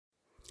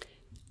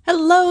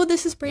Hello,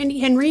 this is Brandy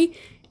Henry,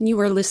 and you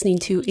are listening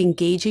to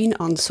Engaging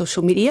on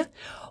Social Media.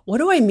 What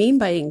do I mean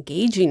by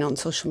engaging on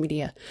social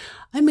media?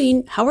 I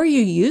mean, how are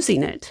you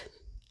using it?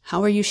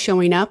 How are you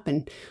showing up,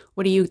 and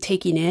what are you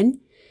taking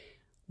in?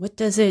 What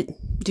does it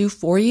do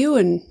for you,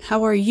 and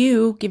how are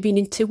you giving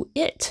into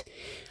it?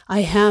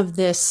 I have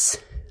this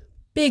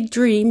big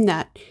dream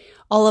that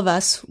all of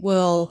us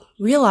will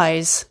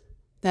realize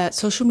that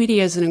social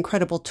media is an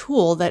incredible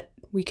tool that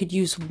we could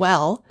use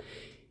well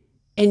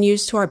and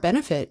use to our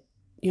benefit.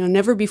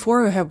 Never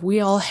before have we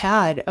all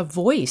had a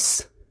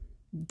voice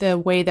the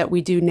way that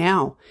we do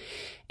now.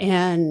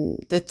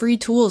 And the free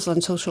tools on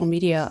social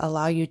media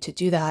allow you to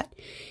do that.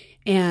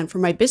 And for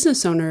my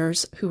business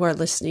owners who are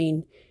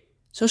listening,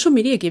 social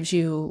media gives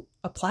you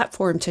a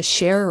platform to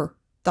share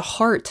the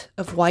heart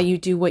of why you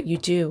do what you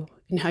do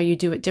and how you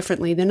do it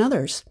differently than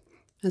others.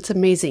 That's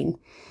amazing.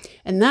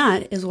 And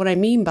that is what I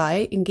mean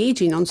by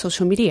engaging on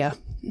social media.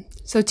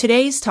 So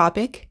today's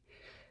topic,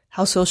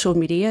 how social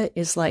media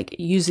is like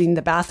using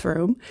the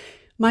bathroom,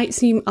 might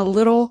seem a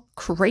little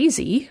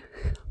crazy,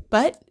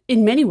 but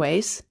in many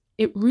ways,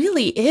 it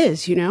really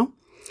is,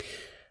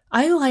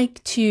 I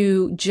like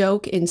to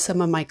joke in some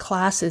of my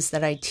classes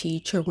that I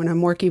teach or when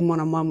I'm working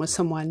one-on-one with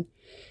someone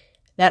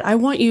that I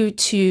want you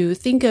to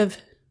think of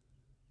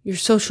your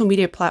social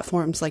media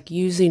platforms like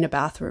using a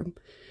bathroom.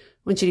 I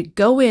want you to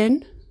go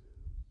in,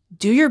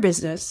 do your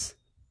business,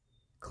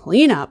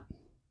 clean up,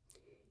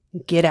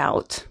 and get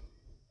out.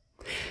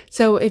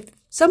 So if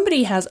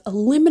somebody has a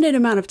limited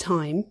amount of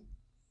time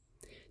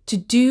to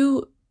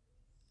do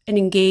and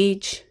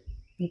engage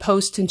and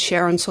post and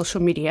share on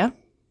social media,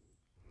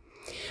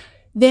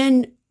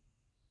 then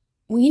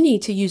we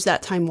need to use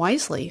that time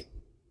wisely.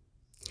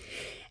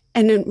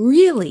 And then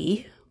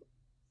really,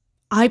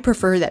 I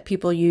prefer that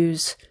people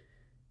use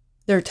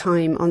their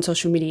time on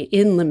social media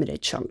in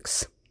limited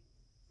chunks.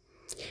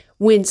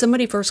 When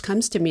somebody first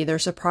comes to me, they're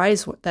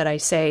surprised that I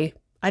say,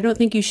 I don't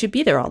think you should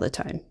be there all the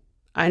time.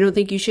 I don't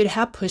think you should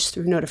have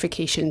push-through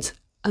notifications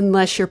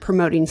unless you're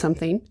promoting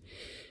something.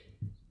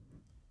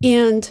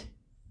 And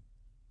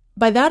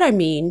by that, I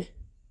mean,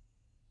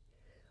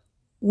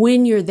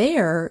 when you're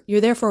there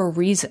for a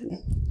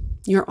reason.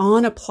 You're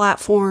on a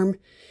platform,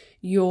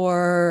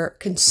 you're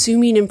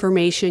consuming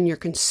information, you're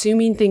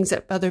consuming things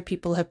that other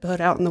people have put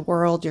out in the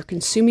world, you're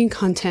consuming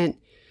content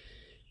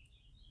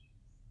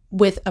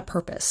with a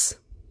purpose.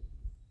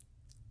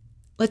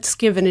 Let's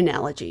give an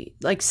analogy.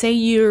 Like say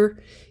you're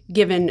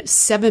given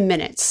 7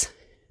 minutes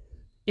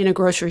in a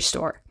grocery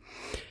store.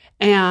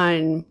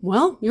 And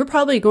well, you're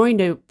probably going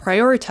to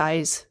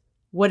prioritize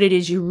what it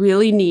is you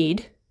really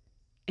need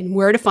and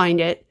where to find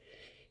it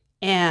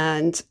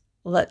and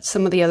let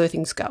some of the other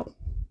things go.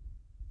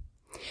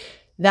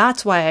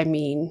 That's why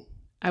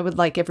I would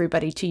like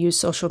everybody to use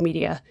social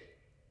media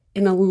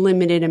in a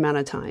limited amount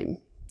of time,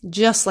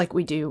 just like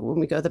we do when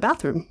we go to the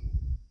bathroom.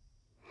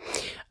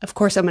 Of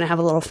course, I'm going to have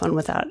a little fun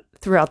with that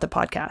throughout the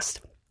podcast.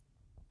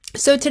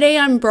 So today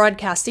I'm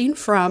broadcasting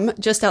from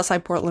just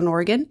outside Portland,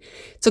 Oregon.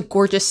 It's a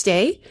gorgeous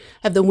day. I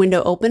have the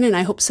window open and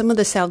I hope some of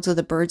the sounds of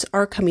the birds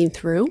are coming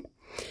through.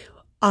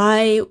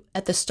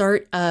 At the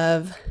start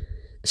of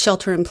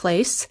shelter in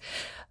place,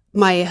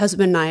 my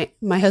husband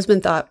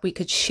thought we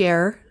could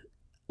share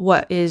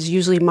what is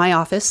usually my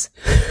office.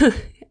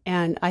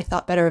 And I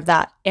thought better of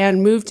that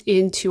and moved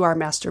into our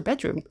master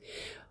bedroom,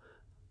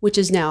 which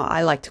is now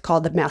I like to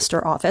call the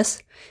master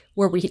office,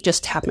 where we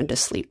just happen to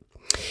sleep.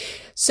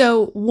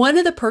 So one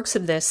of the perks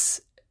of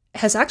this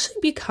has actually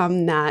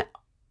become that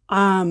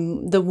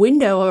the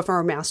window of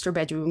our master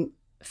bedroom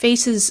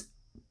faces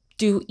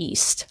due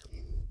east.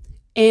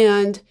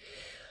 And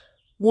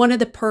one of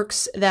the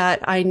perks that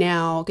I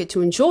now get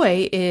to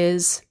enjoy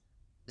is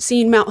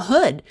seeing Mount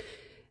Hood.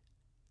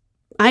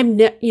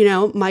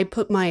 I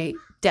put my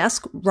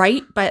desk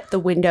right by the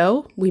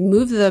window. We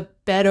move the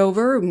bed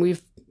over and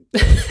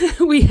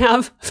we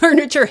have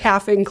furniture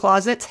half in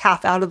closets,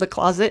 half out of the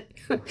closet,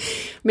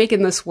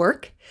 making this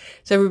work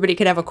so everybody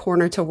could have a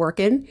corner to work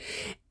in.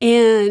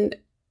 And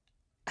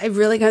I've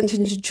really gotten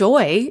to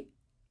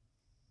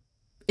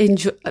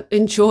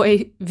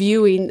enjoy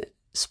viewing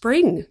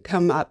spring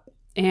come up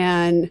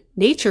and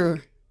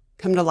nature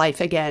come to life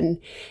again.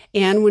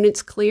 And when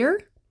it's clear,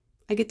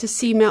 I get to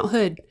see Mount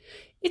Hood.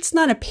 It's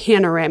not a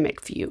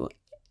panoramic view.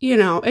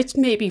 It's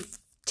maybe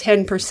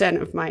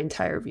 10% of my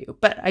entire view,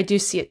 but I do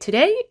see it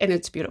today and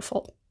it's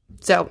beautiful.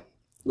 So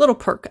little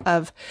perk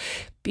of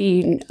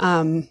being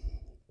kind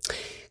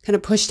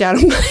of pushed out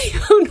of my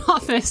own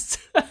office.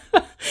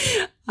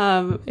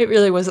 It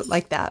really wasn't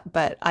like that,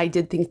 but I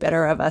did think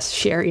better of us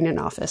sharing an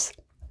office.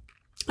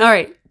 All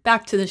right,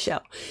 back to the show.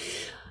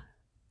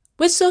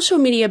 With social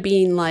media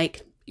being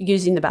like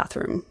using the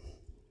bathroom,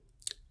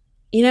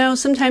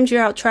 sometimes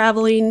you're out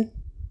traveling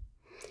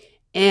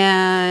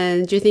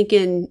and you're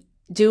thinking,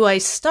 do I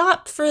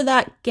stop for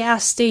that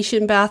gas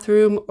station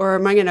bathroom or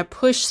am I going to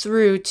push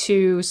through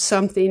to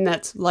something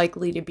that's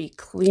likely to be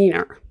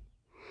cleaner?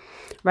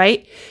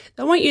 Right?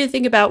 I want you to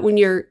think about when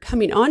you're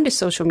coming onto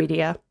social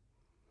media,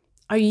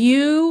 are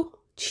you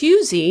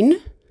choosing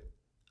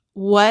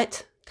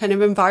what kind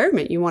of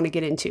environment you want to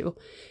get into?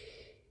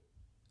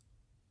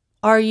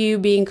 Are you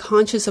being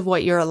conscious of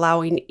what you're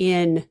allowing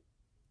in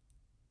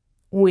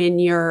when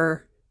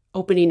you're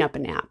opening up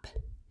an app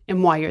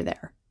and why you're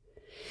there?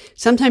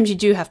 Sometimes you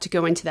do have to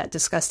go into that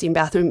disgusting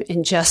bathroom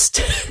and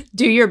just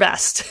do your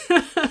best.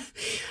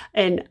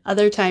 And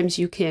other times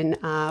you can,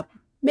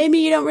 maybe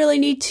you don't really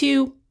need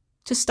to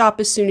stop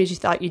as soon as you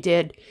thought you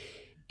did.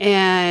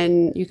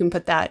 And you can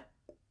put that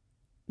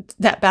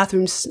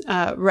bathroom's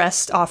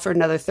rest off for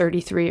another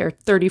 33 or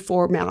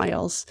 34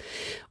 miles,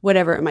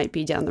 whatever it might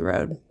be down the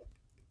road.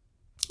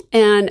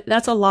 And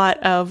that's a lot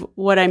of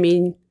what I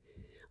mean,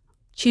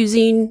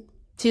 choosing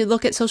to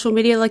look at social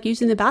media like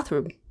using the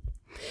bathroom.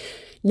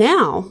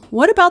 Now,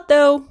 what about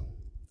though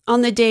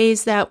on the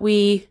days that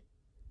we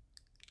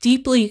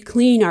deeply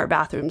clean our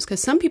bathrooms?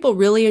 Because some people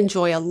really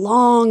enjoy a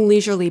long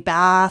leisurely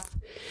bath.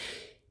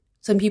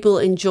 Some people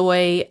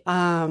enjoy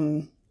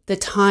the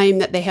time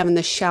that they have in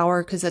the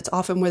shower because that's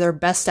often where their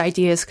best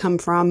ideas come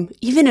from.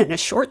 Even in a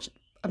short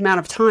amount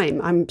of time,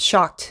 I'm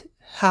shocked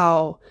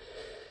how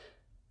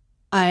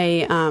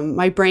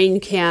my brain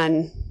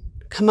can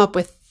come up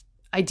with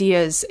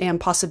ideas and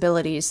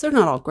possibilities. They're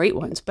not all great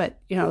ones, but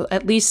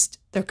at least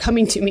they're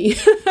coming to me.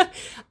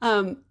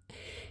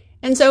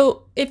 And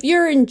so if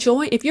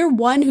you're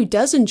one who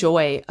does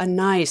enjoy a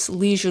nice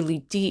leisurely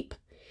deep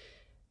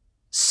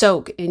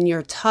soak in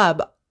your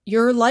tub,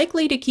 you're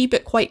likely to keep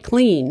it quite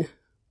clean.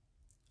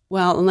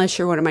 Well, unless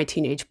you're one of my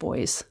teenage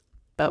boys,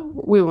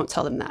 but we won't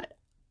tell them that.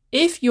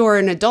 If you're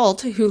an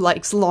adult who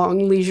likes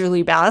long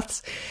leisurely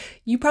baths,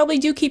 you probably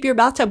do keep your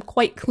bathtub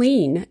quite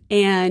clean.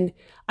 And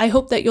I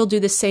hope that you'll do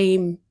the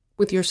same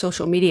with your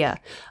social media.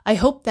 I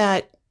hope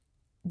that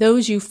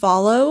those you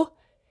follow,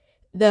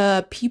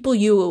 the people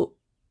you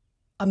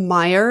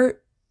admire,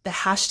 the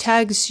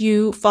hashtags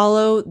you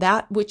follow,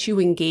 that which you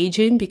engage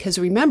in, because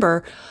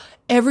remember,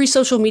 every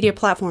social media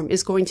platform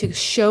is going to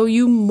show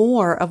you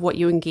more of what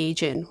you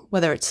engage in,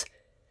 whether it's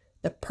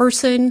the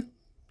person,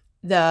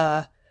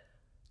 the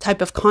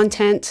type of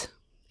content,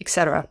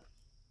 etc.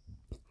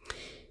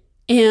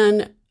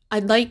 And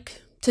I'd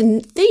like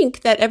to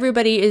think that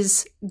everybody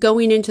is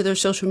going into their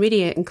social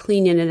media and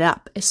cleaning it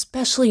up,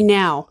 especially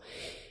now.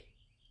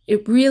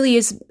 It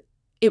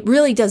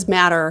really does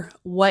matter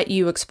what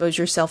you expose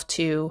yourself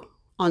to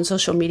on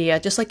social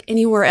media, just like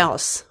anywhere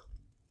else.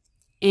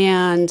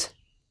 And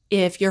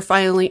if you're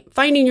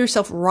finding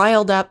yourself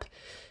riled up,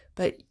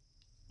 but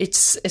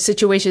it's a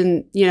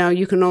situation,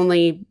 you can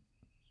only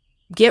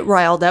get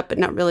riled up but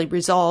not really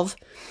resolve,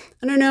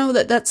 I don't know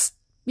that's,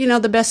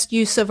 the best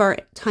use of our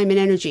time and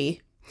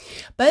energy.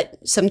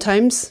 But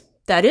sometimes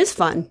that is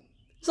fun,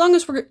 as long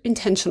as we're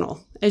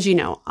intentional. As you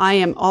know, I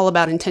am all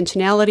about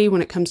intentionality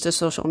when it comes to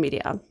social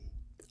media.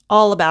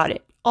 All about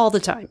it, all the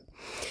time.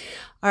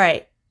 All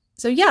right.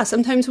 So yeah,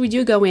 sometimes we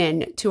do go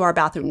in to our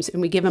bathrooms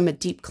and we give them a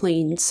deep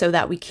clean so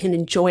that we can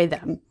enjoy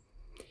them.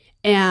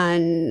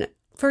 And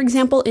for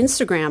example,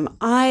 Instagram,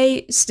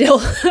 I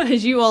still,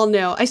 as you all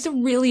know, I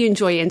still really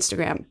enjoy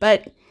Instagram,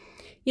 but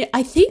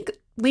I think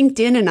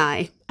LinkedIn and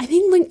I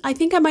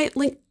think I might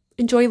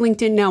enjoy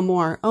LinkedIn now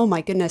more. Oh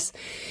my goodness.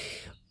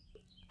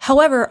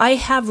 However, I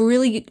have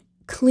really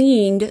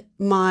cleaned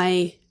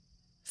my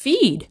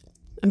feed.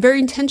 I'm very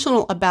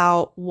intentional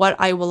about what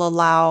I will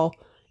allow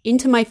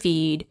into my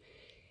feed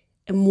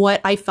and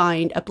what I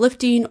find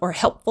uplifting or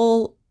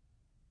helpful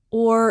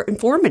or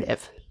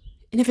informative.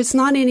 And if it's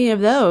not any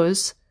of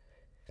those,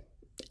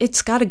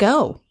 it's got to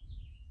go.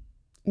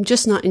 I'm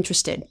just not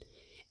interested.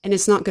 And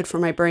it's not good for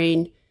my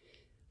brain,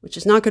 which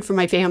is not good for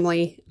my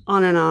family,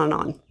 on and on and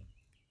on.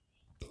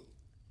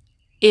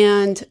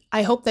 And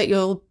I hope that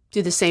you'll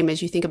do the same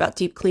as you think about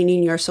deep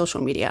cleaning your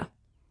social media.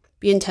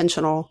 Be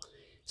intentional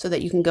so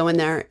that you can go in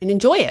there and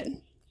enjoy it.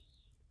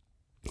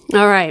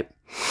 All right.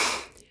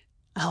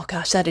 Oh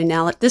gosh,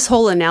 this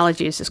whole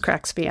analogy just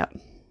cracks me up.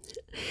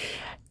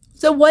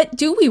 So what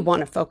do we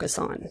want to focus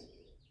on,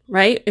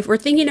 right? If we're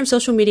thinking of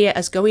social media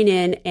as going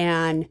in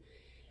and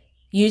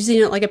using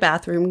it like a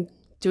bathroom,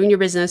 doing your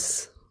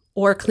business,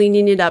 or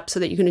cleaning it up so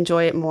that you can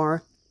enjoy it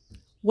more,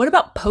 what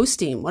about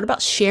posting? What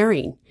about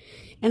sharing?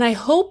 And I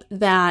hope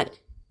that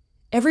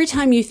every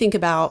time you think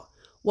about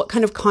what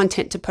kind of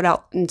content to put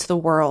out into the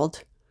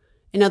world,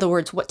 in other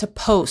words, what to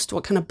post,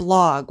 what kind of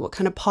blog, what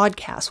kind of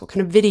podcast, what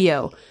kind of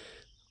video,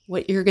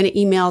 what you're going to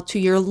email to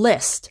your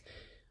list,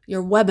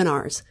 your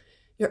webinars,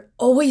 you're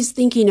always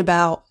thinking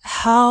about,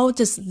 how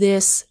does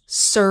this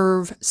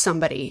serve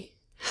somebody?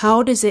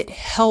 How does it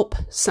help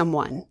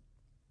someone?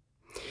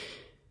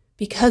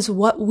 Because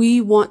what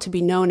we want to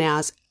be known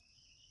as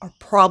are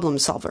problem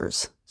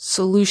solvers,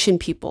 solution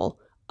people,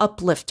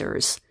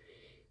 uplifters,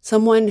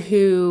 someone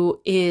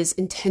who is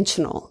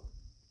intentional.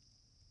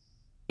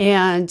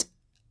 And,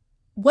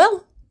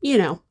 well,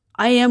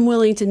 I am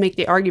willing to make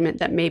the argument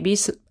that maybe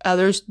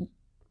others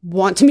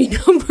want to be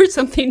known for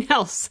something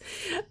else.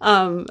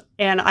 And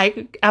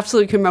I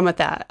absolutely can run with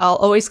that. I'll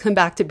always come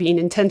back to being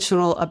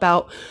intentional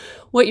about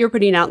what you're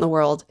putting out in the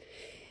world.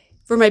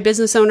 For my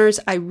business owners,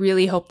 I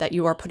really hope that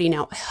you are putting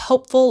out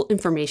helpful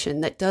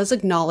information that does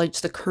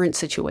acknowledge the current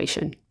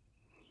situation.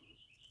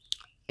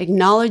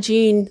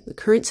 acknowledging the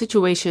current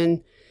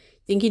situation,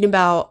 thinking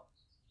about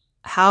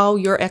how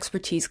your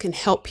expertise can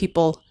help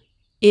people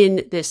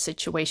in this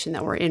situation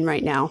that we're in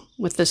right now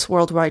with this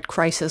worldwide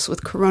crisis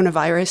with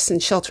coronavirus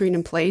and sheltering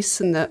in place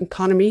and the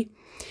economy.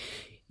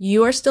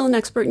 You are still an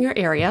expert in your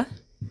area.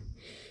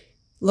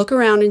 Look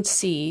around and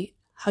see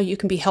how you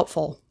can be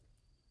helpful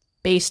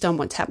based on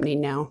what's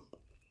happening now.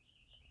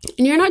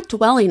 And you're not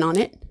dwelling on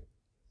it,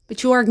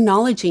 but you are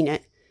acknowledging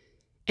it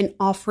and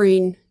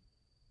offering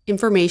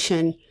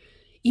information,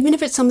 even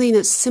if it's something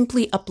that's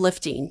simply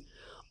uplifting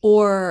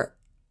or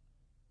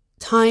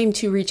time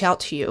to reach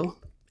out to you,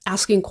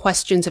 asking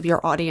questions of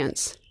your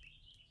audience.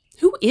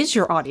 Who is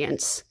your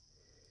audience?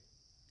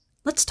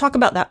 Let's talk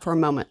about that for a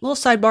moment. A little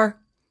sidebar.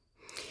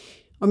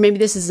 Or maybe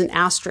this is an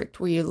asterisk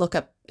where you look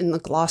up in the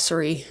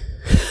glossary.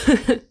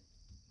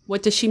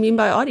 What does she mean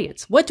by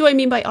audience? What do I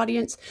mean by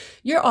audience?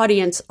 Your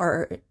audience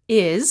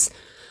is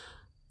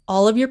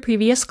all of your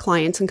previous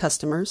clients and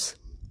customers,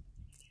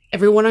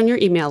 everyone on your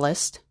email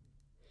list,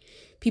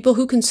 people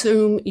who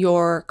consume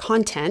your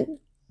content,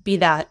 be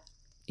that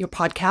your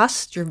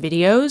podcast, your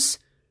videos,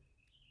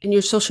 and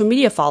your social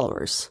media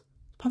followers.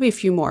 Probably a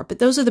few more, but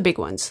those are the big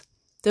ones.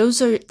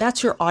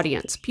 That's your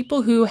audience.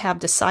 People who have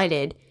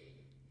decided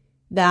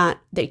that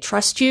they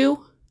trust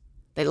you,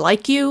 they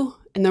like you,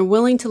 and they're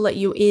willing to let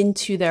you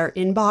into their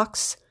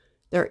inbox,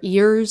 their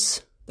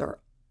ears, their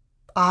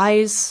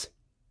eyes,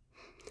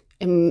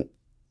 and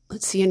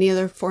let's see, any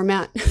other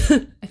format.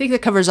 I think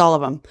that covers all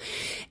of them.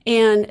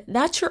 And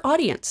that's your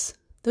audience.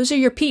 Those are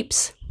your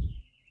peeps.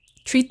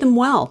 Treat them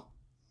well.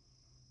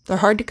 They're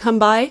hard to come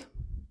by,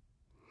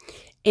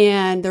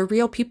 and they're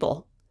real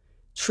people.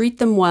 Treat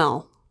them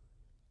well,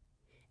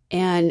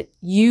 and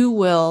you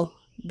will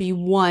be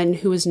one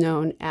who is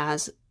known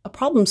as a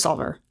problem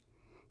solver,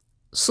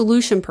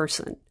 solution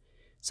person,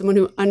 someone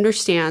who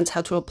understands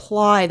how to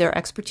apply their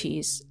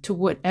expertise to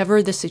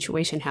whatever the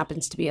situation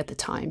happens to be at the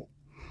time.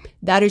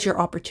 That is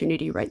your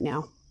opportunity right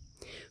now.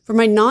 For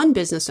my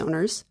non-business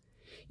owners,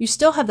 you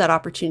still have that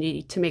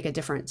opportunity to make a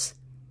difference.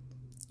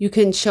 You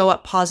can show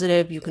up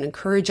positive. You can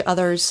encourage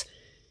others.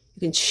 You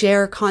can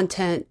share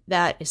content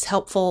that is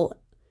helpful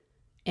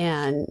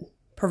and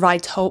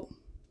provides hope.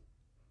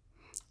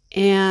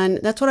 And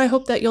that's what I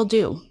hope that you'll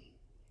do.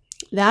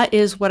 That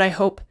is what I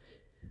hope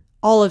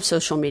all of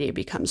social media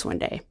becomes one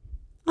day.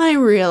 I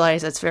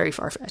realize that's very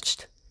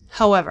far-fetched.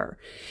 However,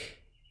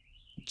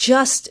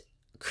 just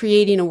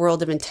creating a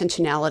world of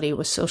intentionality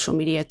with social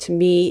media to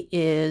me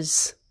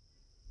is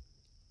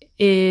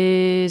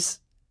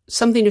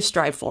something to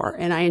strive for,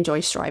 and I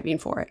enjoy striving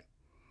for it.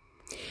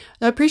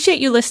 I appreciate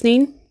you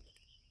listening.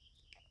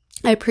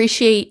 I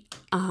appreciate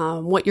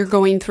what you're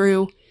going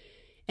through,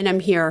 and I'm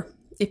here.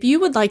 If you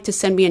would like to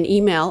send me an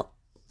email,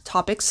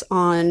 topics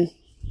on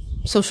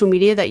social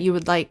media that you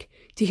would like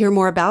to hear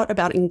more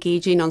about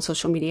engaging on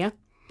social media,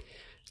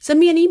 send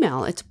me an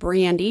email. It's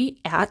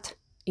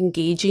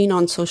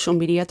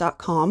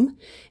brandy@engagingonsocialmedia.com.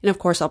 And of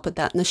course, I'll put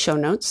that in the show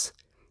notes.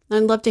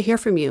 I'd love to hear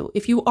from you.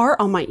 If you are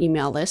on my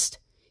email list,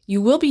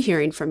 you will be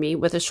hearing from me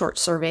with a short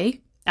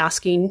survey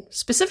asking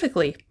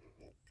specifically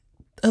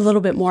a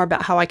little bit more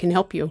about how I can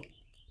help you.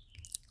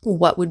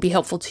 What would be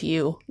helpful to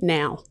you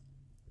now?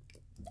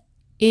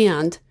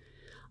 And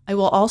I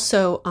will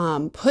also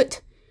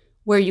put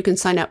where you can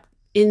sign up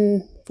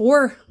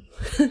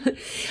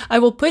I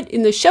will put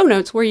in the show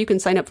notes where you can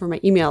sign up for my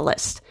email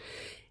list.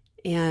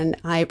 And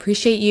I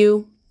appreciate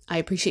you. I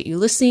appreciate you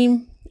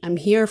listening. I'm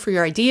here for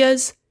your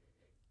ideas.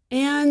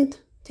 And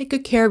take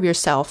good care of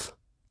yourself.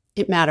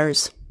 It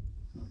matters.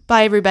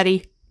 Bye,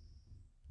 everybody.